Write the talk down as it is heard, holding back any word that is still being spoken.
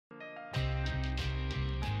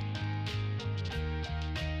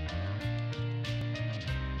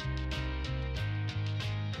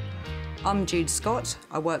I'm Jude Scott.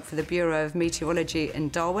 I work for the Bureau of Meteorology in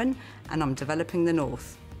Darwin, and I'm developing the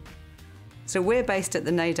North. So we're based at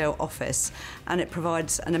the NADO office, and it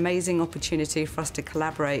provides an amazing opportunity for us to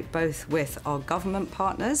collaborate both with our government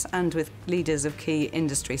partners and with leaders of key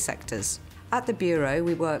industry sectors. At the Bureau,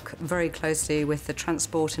 we work very closely with the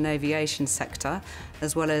transport and aviation sector,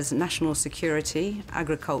 as well as national security,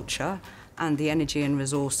 agriculture, and the energy and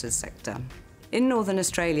resources sector. In Northern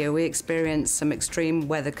Australia, we experience some extreme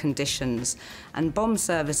weather conditions, and bomb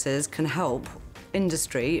services can help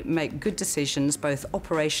industry make good decisions both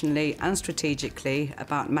operationally and strategically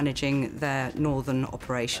about managing their northern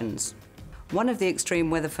operations. One of the extreme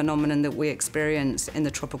weather phenomena that we experience in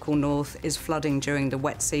the tropical north is flooding during the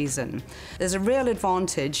wet season. There's a real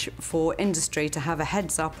advantage for industry to have a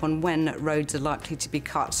heads up on when roads are likely to be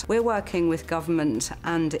cut. We're working with government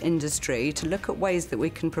and industry to look at ways that we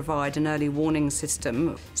can provide an early warning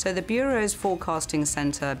system. So the Bureau's forecasting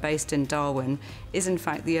centre based in Darwin is in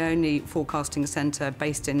fact the only forecasting centre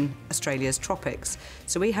based in Australia's tropics.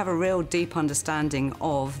 So we have a real deep understanding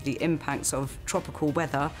of the impacts of tropical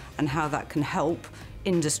weather and how that can help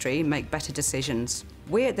industry make better decisions.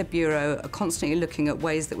 We at the Bureau are constantly looking at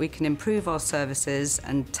ways that we can improve our services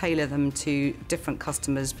and tailor them to different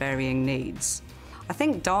customers' varying needs. I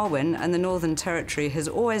think Darwin and the Northern Territory has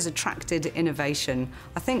always attracted innovation.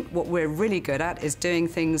 I think what we're really good at is doing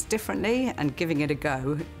things differently and giving it a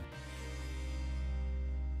go.